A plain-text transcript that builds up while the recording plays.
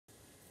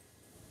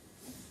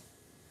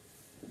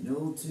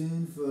old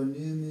tune for a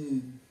new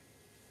moon.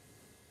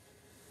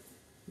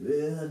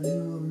 Well, I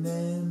knew a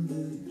man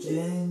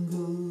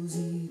Bojangles,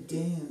 he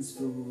danced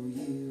for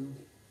you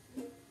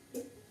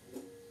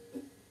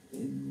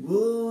in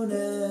worn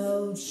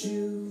out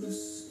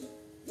shoes,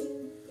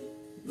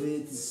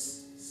 with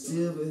his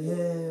silver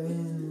hair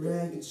and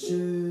ragged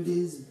shirt,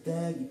 his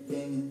baggy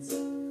pants,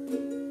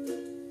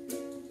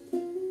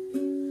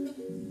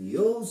 the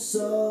old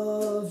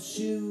soft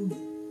shoe.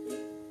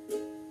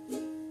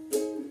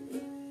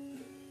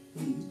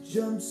 He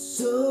jumped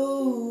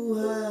so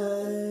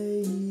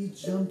high, he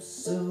jumped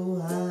so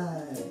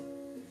high,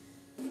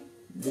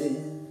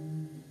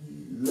 then he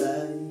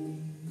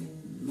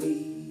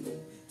lightly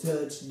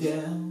touched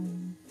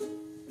down.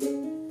 I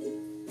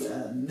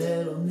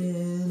met him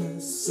in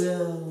a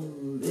cell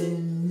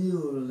in New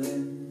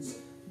Orleans.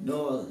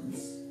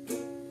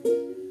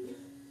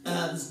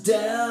 I was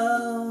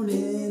down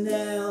and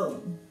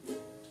out.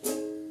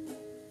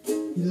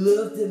 He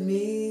looked at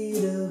me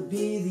to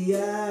be the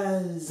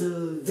eyes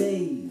of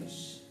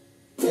age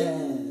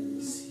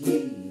as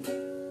he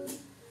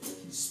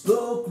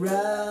spoke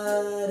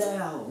right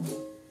out.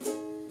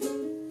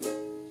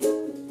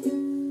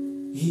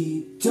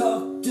 He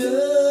talked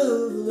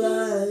of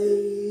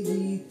life,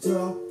 he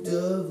talked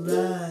of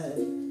life.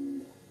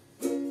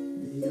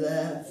 He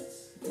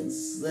laughed and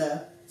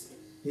slapped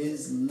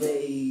his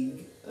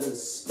leg a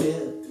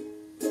step.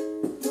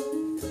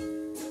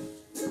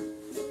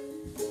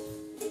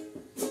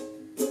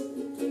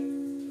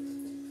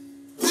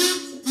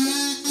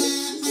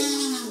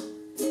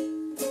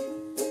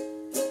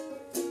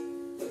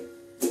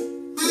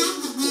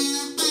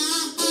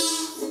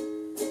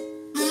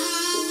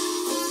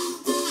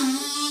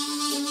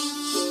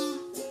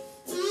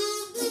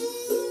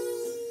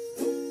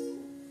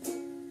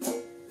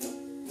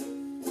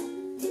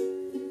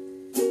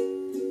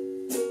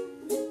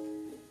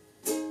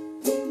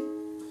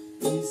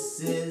 He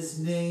said his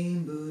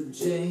name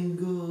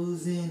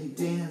Bojangles and he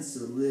danced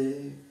a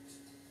lick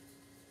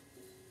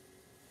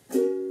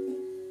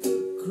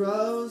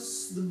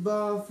across the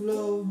bar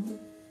floor.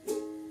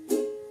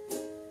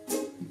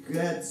 He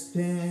grabbed his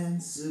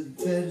pants, a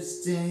better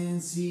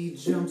stance, he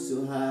jumped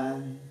so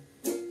high.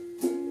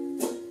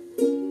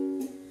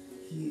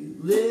 He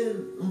lit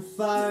on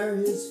fire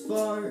his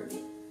fart.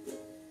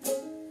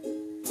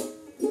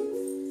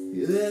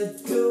 He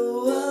let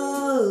go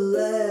a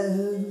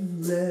laugh,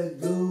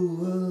 let go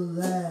a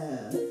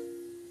laugh.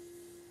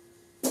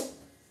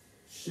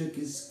 Shook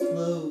his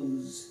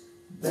clothes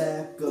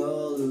back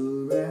all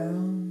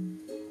around.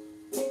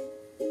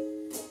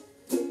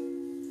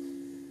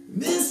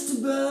 Mr.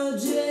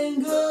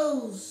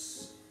 Bojangles,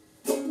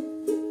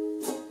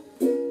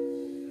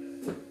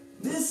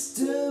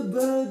 Mr.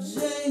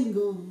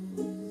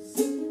 Bojangles,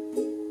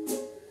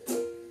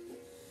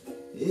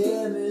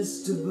 yeah,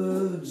 Mr.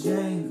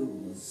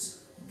 Bojangles,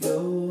 go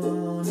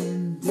on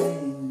and dance.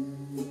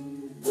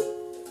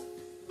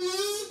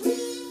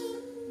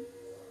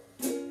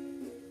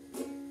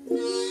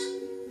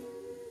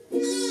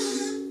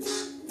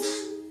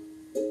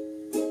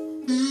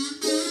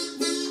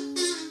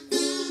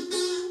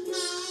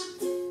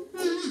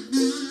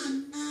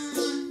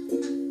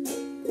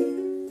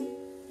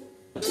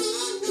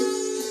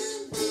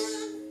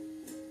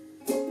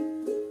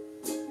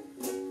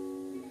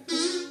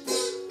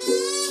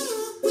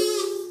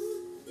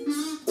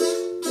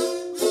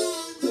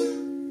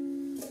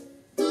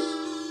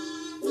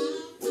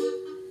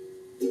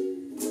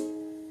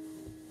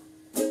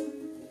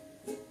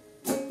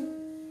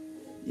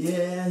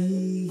 Yeah,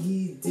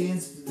 he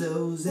danced for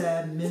those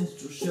at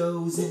minstrel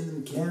shows in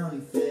them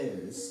county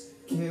fairs,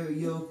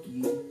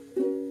 karaoke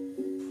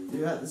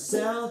throughout the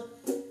South,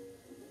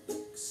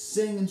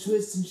 sing and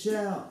twist and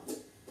shout.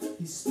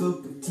 He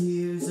spoke of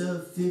tears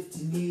of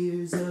 15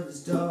 years of his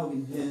dog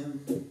and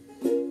him.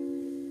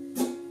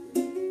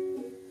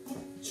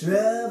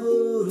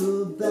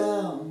 Traveled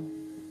about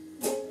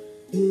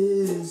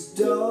his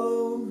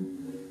dog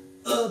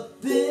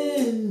up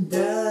and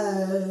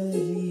died,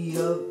 he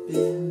up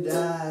and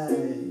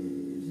died.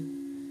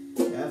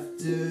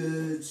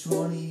 After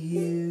 20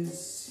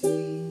 years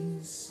he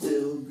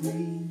still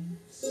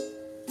grieves.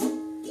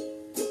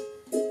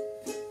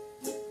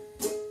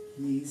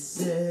 He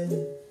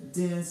said,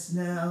 dance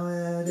now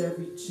at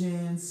every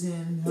chance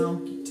in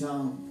honky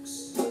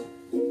tonks,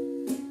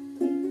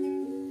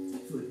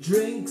 for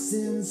drinks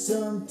and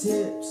some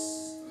tips.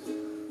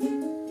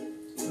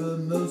 But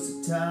most of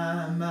the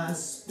time I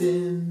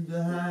spend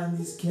behind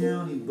these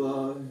county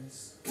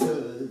bars,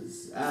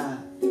 'cause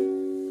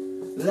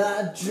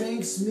that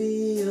drinks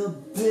me a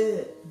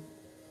bit.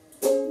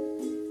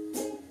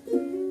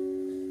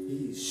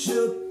 He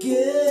shook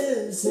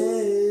his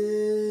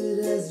head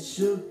as he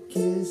shook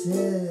his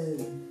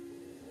head.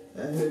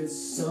 I heard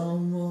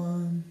someone